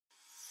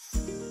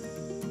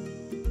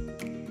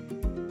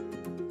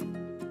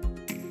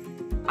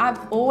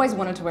I've always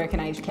wanted to work in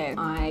aged care.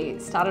 I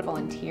started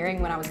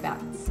volunteering when I was about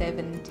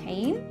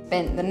 17.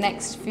 Spent the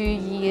next few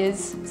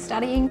years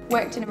studying,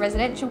 worked in a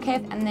residential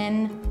care, and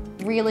then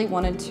really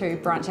wanted to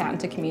branch out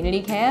into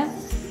community care,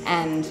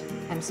 and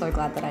I'm so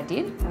glad that I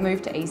did. I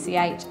moved to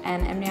ECH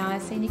and am now a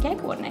senior care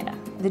coordinator.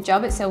 The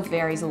job itself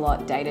varies a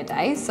lot day to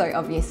day, so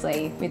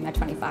obviously with my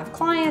 25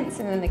 clients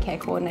and then the care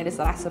coordinators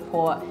that I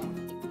support,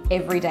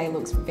 every day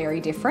looks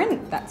very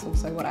different. That's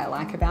also what I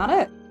like about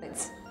it.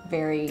 It's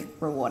very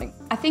rewarding.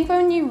 I think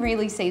when you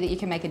really see that you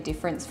can make a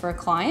difference for a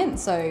client,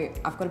 so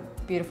I've got a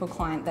beautiful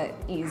client that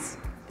is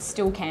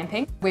still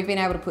camping. We've been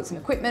able to put some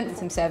equipment and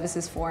some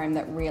services for him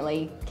that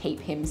really keep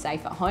him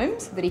safe at home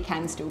so that he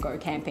can still go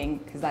camping,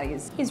 because that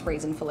is his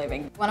reason for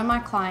living. One of my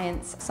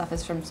clients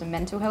suffers from some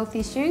mental health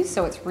issues,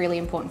 so it's really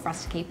important for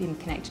us to keep him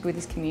connected with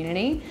his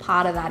community.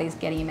 Part of that is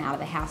getting him out of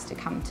the house to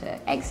come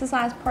to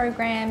exercise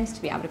programs,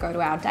 to be able to go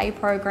to our day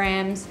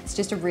programs. It's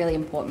just a really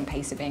important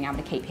piece of being able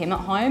to keep him at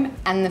home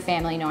and the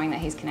family knowing that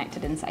he's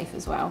connected and safe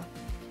as well.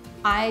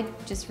 I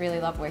just really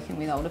love working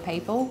with older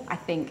people. I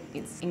think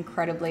it's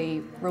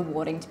incredibly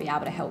rewarding to be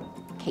able to help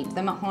keep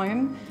them at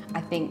home.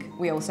 I think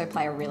we also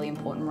play a really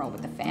important role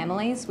with the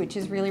families, which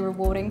is really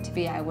rewarding. To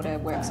be able to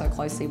work so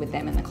closely with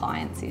them and the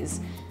clients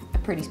is a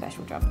pretty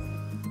special job.